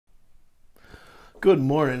Good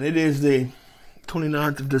morning. It is the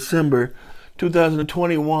 29th of December,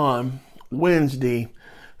 2021, Wednesday.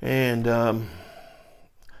 And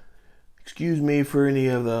excuse me for any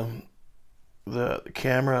of the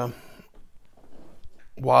camera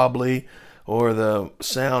wobbly or the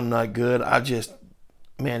sound not good. I've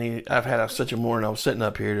had such a morning. I was sitting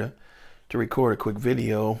up here to record a quick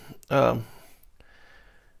video. Gosh,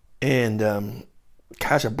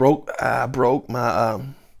 I broke my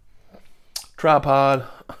tripod.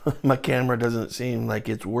 My camera doesn't seem like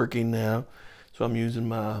it's working now, so I'm using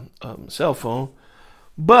my cell phone.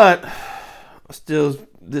 But still,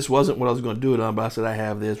 this wasn't what I was going to do it on, but I said I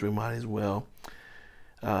have this, we might as well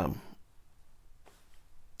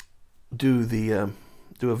do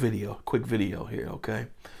a video, quick video here, okay?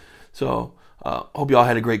 So hope y'all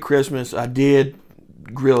had a great Christmas. I did.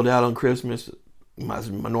 Grilled out on Christmas,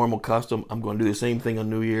 my normal custom. I'm going to do the same thing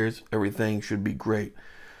on New Year's. Everything should be great.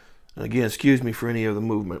 And again, excuse me for any of the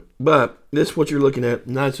movement, but this is what you're looking at.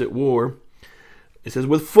 Knights at War. It says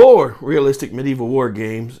with 4 realistic medieval war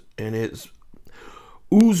games, and it's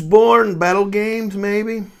War Battle Games,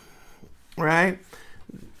 maybe, right?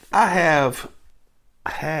 I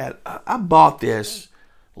bought this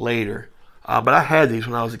later, but I had these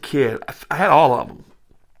when I was a kid. I had all of them.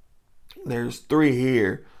 There's 3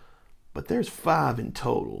 here, but there's 5 in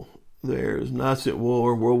total. There's Knights at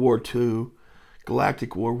War, World War II,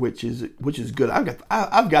 Galactic War, which is good.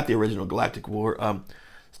 I've got the original Galactic War,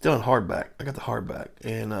 still in hardback. I got the hardback,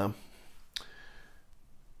 and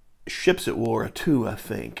Ships at War 2, I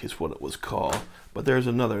think, is what it was called. But there's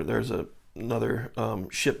another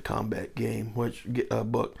ship combat game,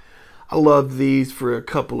 book. I love these for a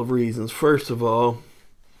couple of reasons. First of all,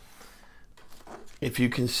 if you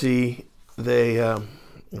can see, they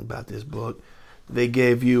about this book, they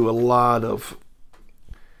gave you a lot of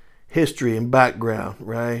history and background,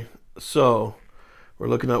 right? So we're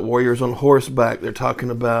looking at warriors on horseback. They're talking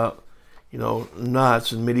about,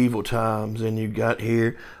 knights in medieval times, and you got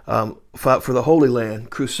here fought for the Holy Land,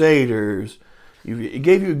 Crusaders. It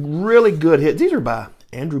gave you really good hits. These are by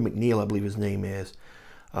Andrew McNeil, I believe his name is.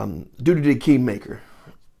 Duty Keymaker.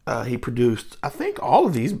 He produced, I think, all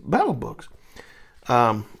of these battle books.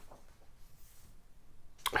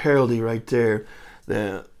 Heraldry right there.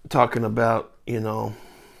 They're talking about,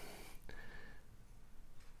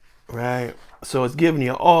 right? So it's giving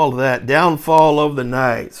you all of that. Downfall of the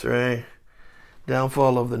Knights, right?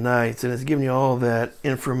 Downfall of the Knights. And it's giving you all that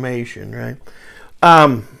information, right?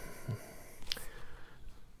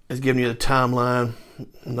 It's giving you the timeline,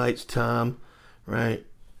 Knights time, right?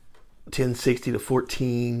 1060 to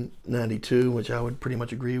 1492, which I would pretty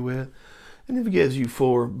much agree with. And it gives you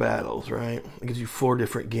 4 battles, right? It gives you 4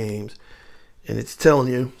 different games. And it's telling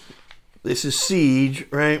you, this is Siege,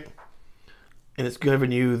 right? And it's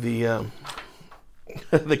giving you the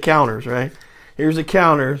the counters, right? Here's the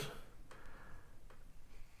counters.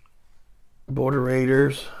 Border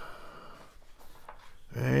Raiders.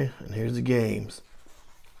 Right? And here's the games.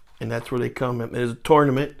 And that's where they come in. There's a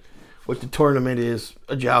tournament, which the tournament is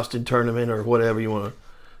a jousting tournament or whatever you want to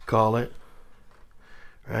call it.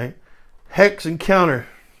 Right? Hex and counter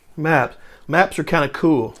maps. Maps are kind of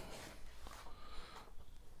cool.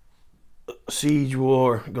 Siege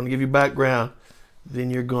War. Going to give you background.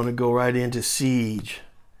 Then you're going to go right into Siege.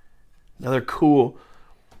 Another cool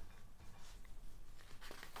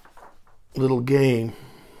little game.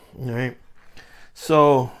 All right.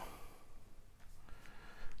 So,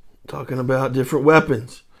 talking about different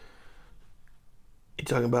weapons. You're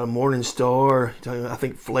talking about a Morning Star. I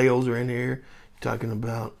think flails are in here. You're talking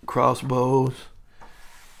about crossbows.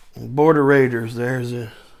 And Border Raiders. There's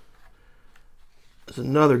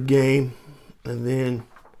another game. And then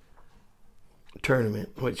tournament,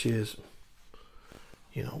 which is,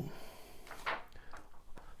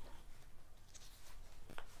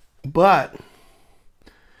 but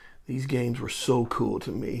these games were so cool to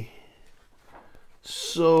me.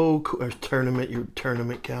 So cool. There's your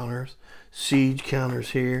tournament counters, Siege counters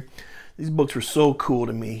here. These books were so cool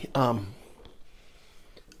to me.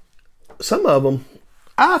 Some of them,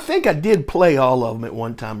 I think I did play all of them at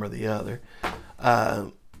one time or the other.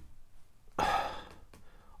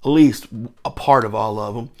 At least a part of all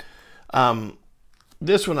of them.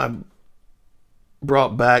 This one I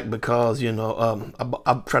brought back because, I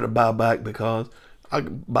try to buy back because I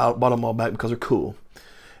bought them all back because they're cool.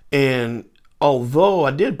 And although I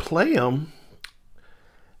did play them,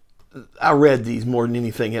 I read these more than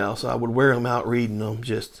anything else. I would wear them out reading them,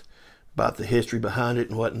 just about the history behind it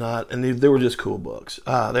and whatnot. And they were just cool books.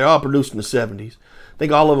 They're all produced in the 70s. I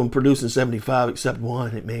think all of them produced in 75 except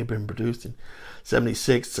one. It may have been produced in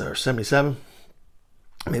 76 or 77,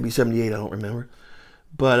 maybe 78, I don't remember.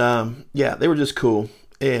 But yeah, they were just cool.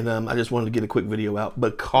 And I just wanted to get a quick video out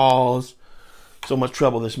because so much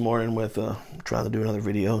trouble this morning with trying to do another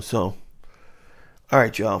video. So, all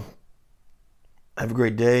right, y'all. Have a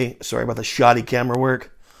great day. Sorry about the shoddy camera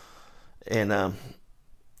work. And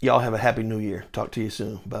y'all have a happy new year. Talk to you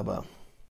soon. Bye-bye.